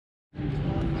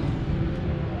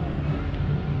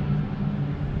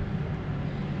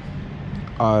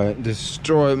I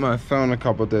destroyed my phone a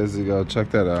couple days ago. Check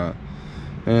that out.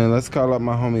 And let's call up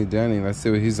my homie Danny. Let's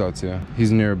see what he's up to.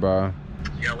 He's nearby.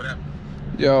 Yo, what up?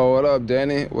 Yo, what up,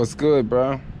 Danny? What's good,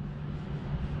 bro?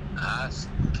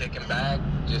 Kicking back,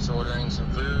 just ordering some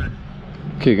food.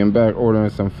 Kicking back, ordering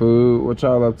some food. What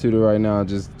y'all up to right now?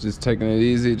 Just taking it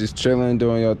easy, just chilling,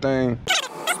 doing your thing.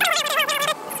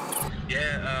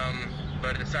 Yeah,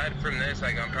 but aside from this,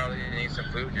 like, I'm probably gonna need some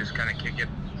food. Just kind of kick it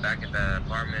back at the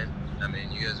apartment. I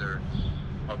mean, you guys are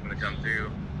hoping to come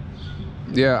through.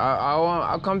 Yeah,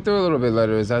 I'll come through a little bit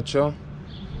later. Is that chill?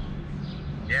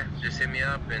 Yeah, just hit me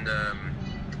up and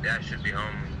yeah, I should be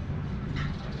home.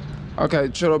 Okay,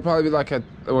 chill. It'll probably be like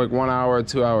 1 hour or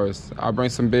 2 hours. I'll bring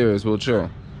some beers. We'll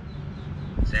chill.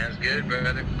 Sounds good,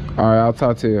 brother. All right, I'll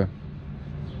talk to you.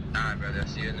 All right, brother.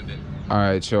 See you in a bit. All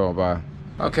right, chill. Bye.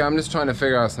 Okay, I'm just trying to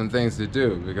figure out some things to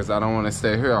do because I don't want to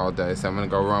stay here all day. So I'm gonna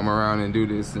go roam around and do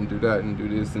this and do that and do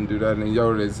this and do that. And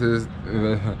yo, this is,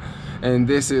 and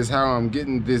this is how I'm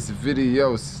getting this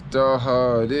video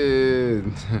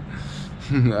started.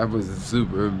 That was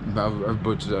super. I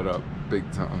butchered that up big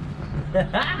time.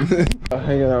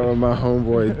 Hanging out with my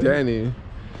homeboy Danny,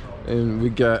 and we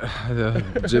got the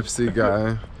gypsy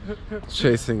guy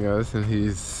chasing us, and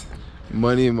he's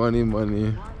money.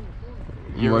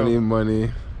 Euro. Money.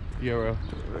 Euro.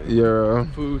 Euro.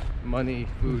 Food, money,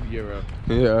 food, euro.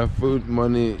 Yeah, food,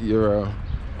 money, euro.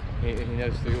 He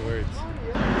knows 3 words.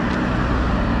 Oh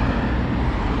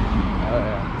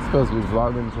yeah. It's supposed to be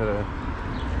vlogging today.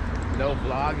 No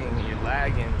vlogging, you're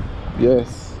lagging.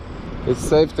 Yes. It's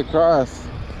safe to cross.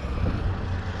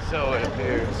 So it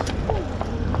appears.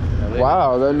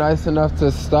 Wow, they're nice enough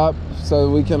to stop so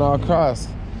we can all cross.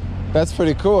 That's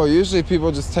pretty cool. Usually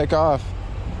people just take off.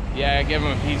 Yeah, I give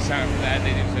them a peace sign for that.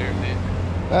 They deserved it.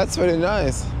 That's pretty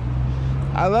nice.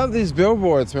 I love these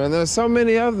billboards, man. There's so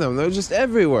many of them. They're just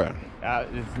everywhere.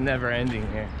 It's never ending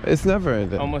here. It's never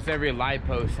ending. Almost every light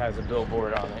post has a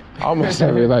billboard on it. Almost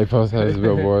every light post has a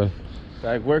billboard.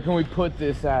 Like, where can we put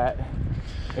this at?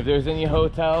 If there's any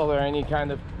hotel or any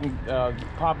kind of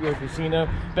popular casino,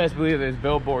 best believe there's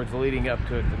billboards leading up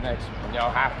to it the next,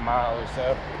 half a mile or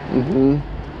so.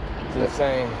 It's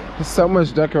insane. There's so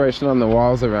much decoration on the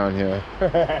walls around here.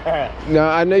 Now,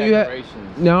 I know you have.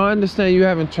 Now, I understand you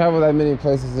haven't traveled that many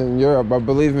places in Europe, but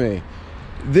believe me,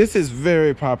 this is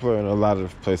very popular in a lot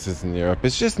of places in Europe.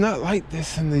 It's just not like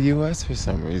this in the U.S. for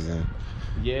some reason.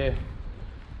 Yeah.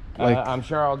 Like, I'm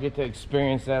sure I'll get to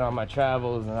experience that on my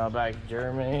travels, and I'll be like,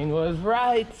 Jermaine was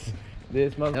right.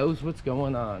 This mother knows what's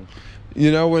going on.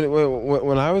 You know,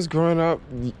 when I was growing up,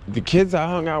 the kids I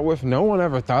hung out with, no one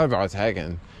ever thought about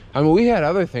tagging. I mean, we had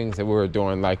other things that we were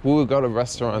doing, like we would go to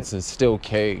restaurants and steal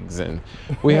kegs, and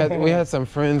we had some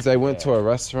friends. They went to a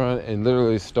restaurant and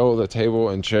literally stole the table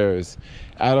and chairs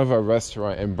out of a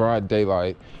restaurant in broad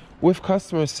daylight, with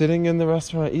customers sitting in the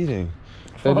restaurant eating.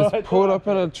 They just pulled up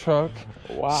in a truck,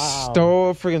 stole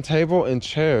a freaking table and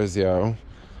chairs, yo.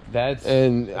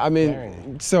 I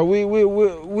mean, so we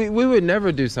would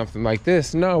never do something like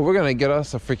this. No, we're gonna get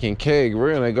us a freaking keg.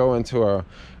 We're gonna go into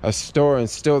a store and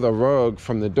steal the rug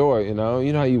from the door. You know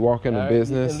how you walk into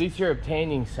business. At least you're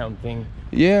obtaining something.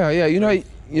 Yeah. You know.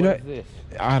 What is this?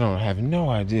 I have no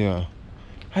idea.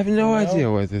 I have no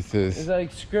idea what this is. It's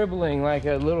like scribbling, like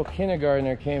a little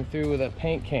kindergartner came through with a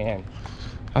paint can.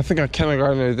 I think a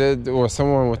kindergartner did, or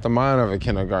someone with the mind of a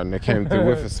kindergartner came through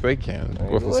with a spray can.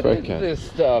 What is this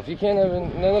stuff? You can't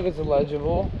even. None of it's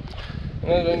illegible.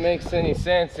 None of it makes any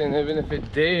sense, and even if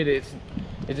it did, it's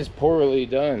just poorly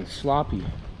done, sloppy.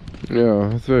 Yeah,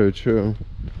 that's very true.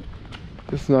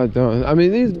 It's not done. I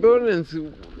mean, these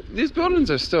buildings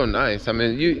are still nice. I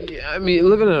mean,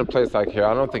 living in a place like here,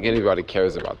 I don't think anybody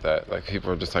cares about that. Like,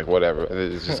 people are just like, whatever.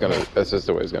 It's just that's just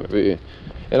the way it's gonna be.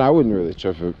 And I wouldn't really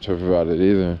trip about it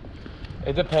either.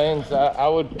 It depends. I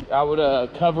would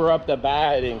cover up the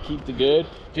bad and keep the good,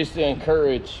 just to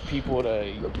encourage people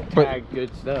to tag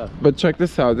good stuff. But check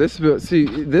this out. This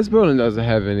building doesn't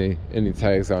have any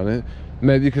tags on it.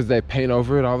 Maybe because they paint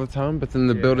over it all the time. But then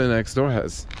the building next door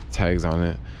has tags on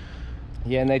it.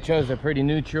 Yeah, and they chose a pretty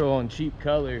neutral and cheap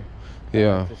color.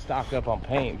 Yeah. To stock up on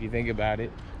paint, if you think about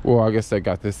it. Well, I guess they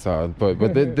got this side, but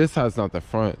this side's not the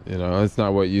front. It's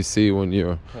not what you see when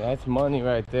you're. Yeah, that's money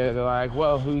right there. They're like,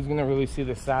 well, who's gonna really see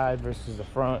the side versus the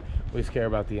front? We just care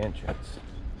about the entrance.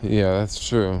 Yeah, that's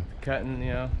true. Cutting,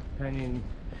 penny,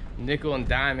 nickel and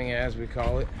diming, as we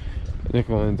call it.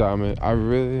 Nickel and diamond. I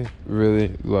really,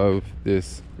 really love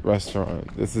this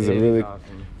restaurant. This is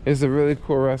awesome. It's a really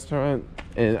cool restaurant,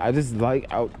 and I just like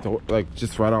outdoor, like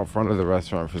just right out front of the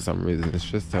restaurant for some reason. It's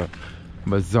just a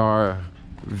bizarre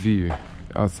view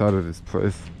outside of this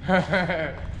place.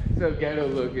 So ghetto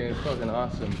looking, it's fucking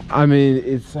awesome. I mean,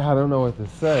 it's, I don't know what to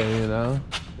say, you know?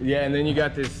 Yeah, and then you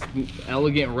got this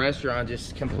elegant restaurant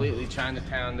just completely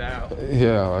Chinatowned out.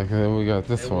 Yeah, like then we got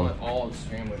this They one. went all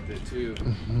extreme with it too.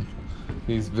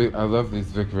 These big, I love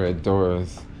these big red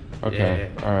doors. Okay,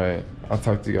 Yeah. all right. I'll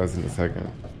talk to you guys in a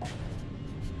second.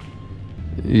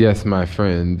 Yes, my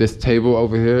friend. This table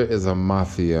over here is a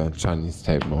mafia Chinese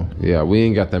table. Yeah, we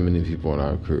ain't got that many people in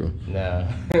our crew. No.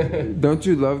 Don't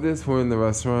you love this? We're in the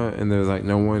restaurant and there's like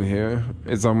no one here.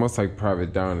 It's almost like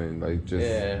private dining, like just.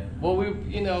 Yeah. Well,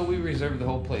 we reserved the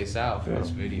whole place out for this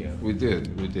video. We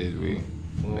did. We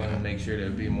want to make sure to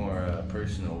be more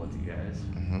personal with you guys.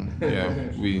 Yeah,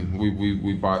 we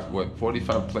bought what,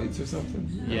 45 plates or something.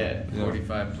 Yeah,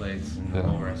 45 plates and the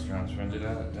whole restaurant's rented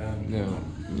out. Yeah,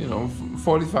 you know,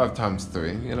 45 times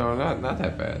 3. You know, not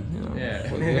that bad. You know. Yeah.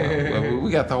 But, yeah,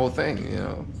 we got the whole thing. You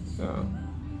know. So.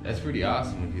 That's pretty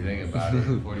awesome if you think about it.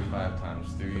 45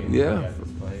 times 3. And Yeah. you got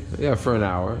this place. Yeah, for an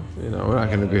hour. You know, we're not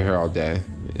gonna be here all day.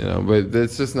 You know, but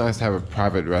it's just nice to have a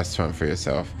private restaurant for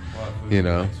yourself. You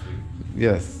know.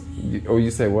 Yes. Or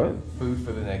you say what? Food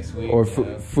for the next week. Or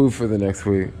food for the next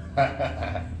week.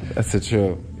 That's a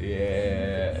trip.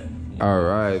 Yeah. All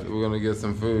right, we're gonna get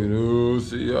some food. Ooh,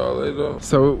 see y'all later.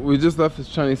 So we just left this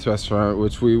Chinese restaurant,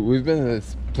 which we've been in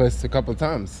this place a couple of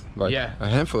times, like a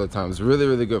handful of times. Really,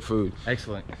 really good food.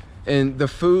 Excellent. And the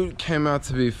food came out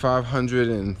to be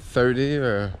 530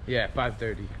 or. Yeah,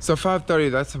 530. So 530,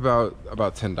 that's about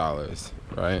 $10,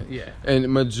 right? Yeah.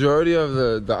 And majority of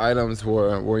the items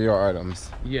were your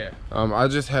items. Yeah. I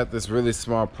just had this really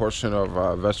small portion of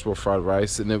vegetable fried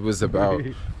rice, and it was about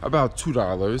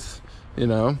 $2, you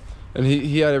know. And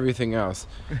he had everything else.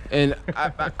 And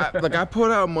I put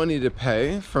out money to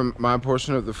pay for my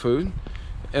portion of the food.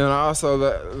 And I also,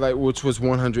 like, which was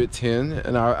 110,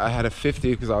 and I had a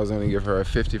 50 because I was gonna give her a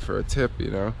 50 for a tip, you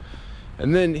know.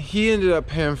 And then he ended up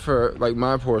paying for like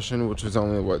my portion, which was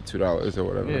only what, $2 or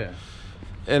whatever. Yeah.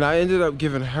 And I ended up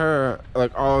giving her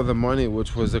like all of the money,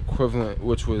 which was equivalent,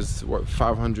 which was what,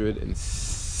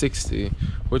 560,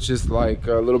 which is like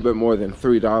a little bit more than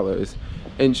 $3.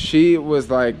 And she was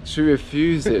like, she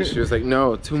refused it. She was like,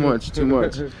 no, too much.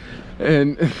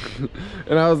 And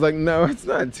I was like, no, it's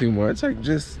not too much. Like,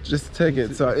 just take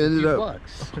it. So I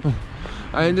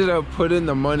ended up putting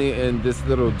the money in this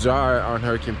little jar on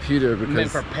her computer because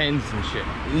meant for pens and shit.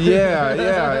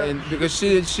 Yeah, and because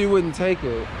she wouldn't take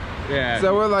it. Yeah.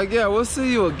 So we're like, yeah, we'll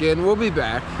see you again. We'll be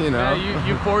back, you know. Yeah,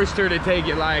 you forced her to take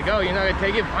it. Like, oh, you're not gonna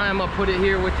take it? Fine, I'm gonna put it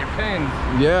here with your pens.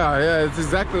 Yeah, it's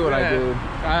exactly what I did.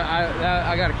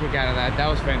 I got a kick out of that. That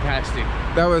was fantastic.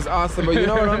 That was awesome. But you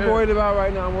know what I'm worried about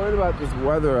right now? I'm worried about this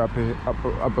weather up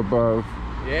above.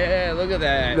 Yeah, look at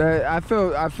that. I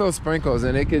feel sprinkles,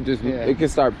 and it could just it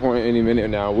could start pouring any minute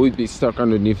now. We'd be stuck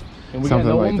underneath and we something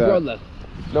got no like umbrella. That.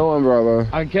 No umbrella.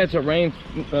 I can catch a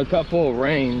cup full of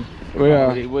rain.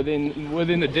 Yeah.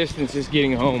 Within the distance, just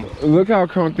getting home. Look how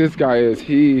crunk this guy is.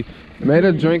 He made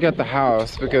a drink at the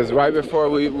house because right before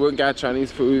we got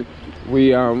Chinese food,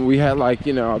 we had like,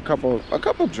 you know, a couple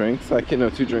drinks, like, you know,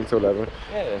 2 drinks or whatever.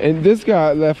 Yeah. And this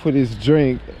guy left with his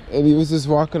drink, and he was just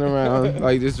walking around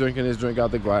like just drinking his drink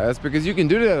out the glass, because you can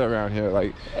do that around here.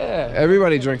 Like,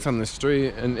 everybody drinks on the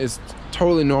street, and it's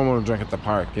totally normal to drink at the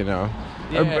park, you know.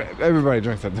 Yeah. Everybody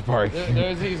drinks at the park.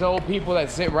 There's these old people that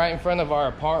sit right in front of our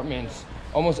apartments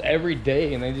almost every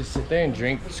day, and they just sit there and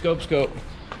drink. Scope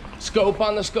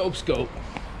on the scope. Scope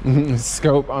on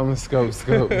the scope.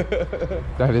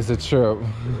 That is a trip.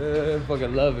 I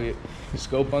fucking love it.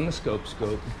 Scope on the scope.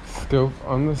 Scope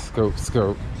on the scope.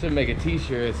 Should make a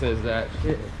t-shirt that says that.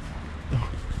 Shit.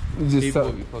 Just people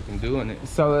will be fucking doing it.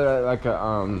 Sell it at like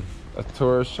a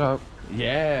tourist shop.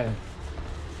 Yeah.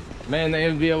 Man, they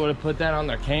would be able to put that on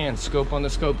their cans. Scope on the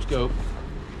scope. You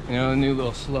know, a new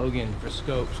little slogan for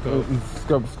scope.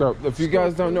 If you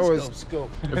guys don't know what scope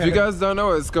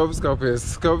is,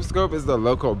 scope is the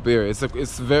local beer.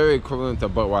 It's very equivalent to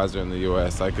Budweiser in the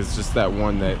U.S. Like, it's just that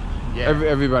one that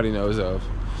everybody knows of.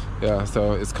 Yeah,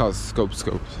 so it's called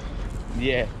scope.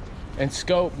 Yeah, and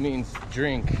scope means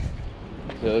drink.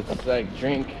 So it's like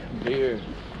drink, beer,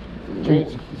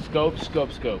 drink, scope.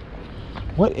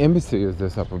 What embassy is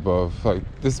this up above? Like,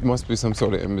 this must be some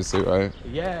sort of embassy, right?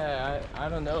 Yeah, I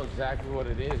don't know exactly what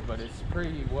it is, but it's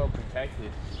pretty well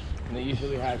protected. And they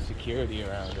usually have security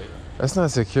around it. That's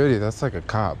not security, that's like a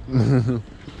cop.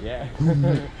 Yeah.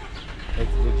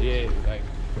 It's legit, like,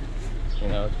 you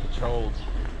know, it's patrolled.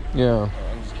 Yeah.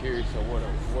 I'm just curious of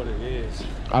what it is.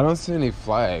 I don't see any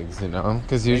flags, you know,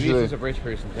 because usually... Maybe it's just a rich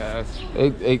person's house.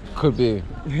 It could be.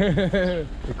 It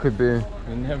could be.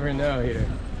 You never know here.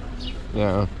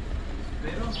 Yeah.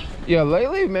 Yeah,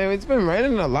 lately, man, it's been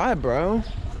raining a lot, bro.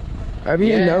 Have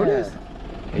you noticed?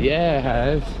 Yeah, it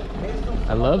has.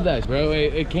 I love that, bro.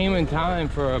 It came in time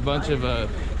for a bunch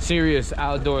of serious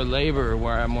outdoor labor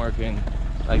where I'm working.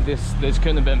 Like this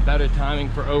couldn't have been better timing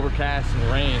for overcast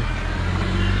and rain.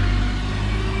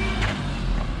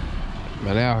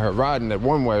 Man, they out here riding it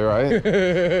one way, right?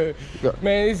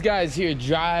 Man, these guys here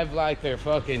drive like they're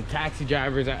fucking taxi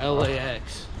drivers at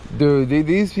LAX. Dude,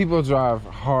 these people drive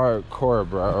hardcore,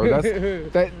 bro.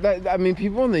 I mean,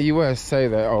 people in the U.S. say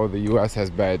that, oh, the U.S. has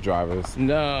bad drivers.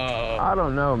 No. I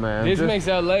don't know, man. This makes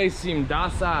LA seem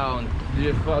docile and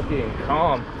just fucking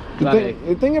calm.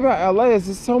 The thing about LA is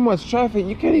there's so much traffic,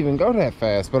 you can't even go that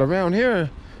fast. But around here,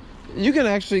 you can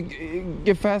actually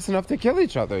get fast enough to kill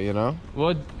each other, you know?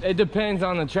 Well, it depends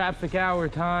on the traffic hour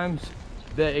times.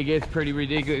 That it gets pretty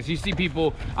ridiculous. You see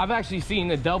people, I've actually seen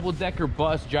a double-decker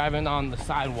bus driving on the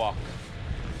sidewalk.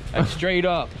 Like straight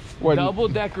up.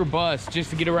 Double-decker bus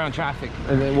just to get around traffic.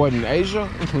 And it wasn't Asia?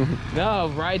 No,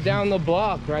 right down the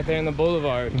block, right there in the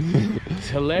boulevard. It's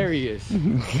hilarious.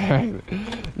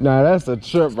 Nah, that's a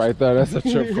trip right there. That's a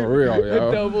trip for real, yo.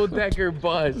 A double-decker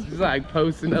bus. It's like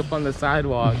posting up on the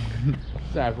sidewalk.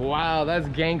 It's like, wow, that's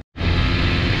gangster.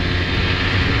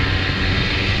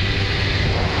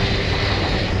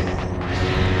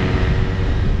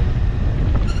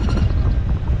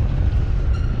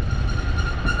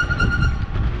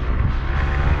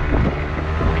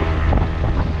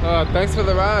 Thanks for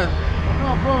the ride.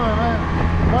 No problem, man.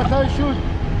 But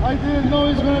I didn't know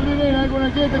it's gonna be rain. I'm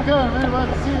gonna get the car, man.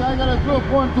 But see, I gotta drop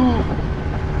one to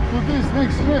this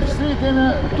next left street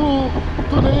and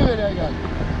to the river I got.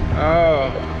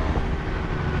 Oh.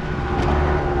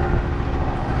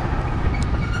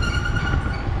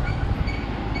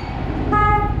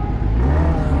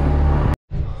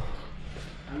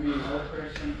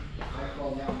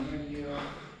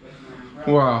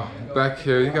 Wow, back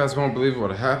here, you guys won't believe what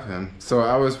happened. So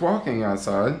I was walking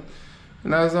outside,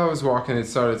 and as I was walking, it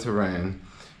started to rain.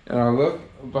 And I look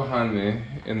behind me,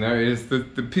 and there is the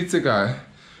pizza guy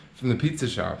from the pizza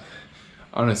shop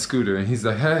on a scooter. And he's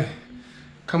like, hey,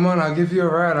 come on, I'll give you a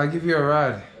ride, I'll give you a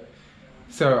ride.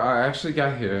 So I actually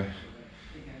got here.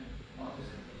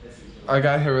 I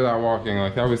got here without walking,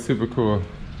 like that was super cool.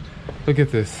 Look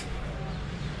at this.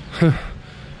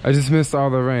 I just missed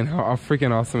all the rain. How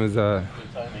freaking awesome is that?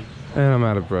 And I'm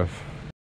out of breath.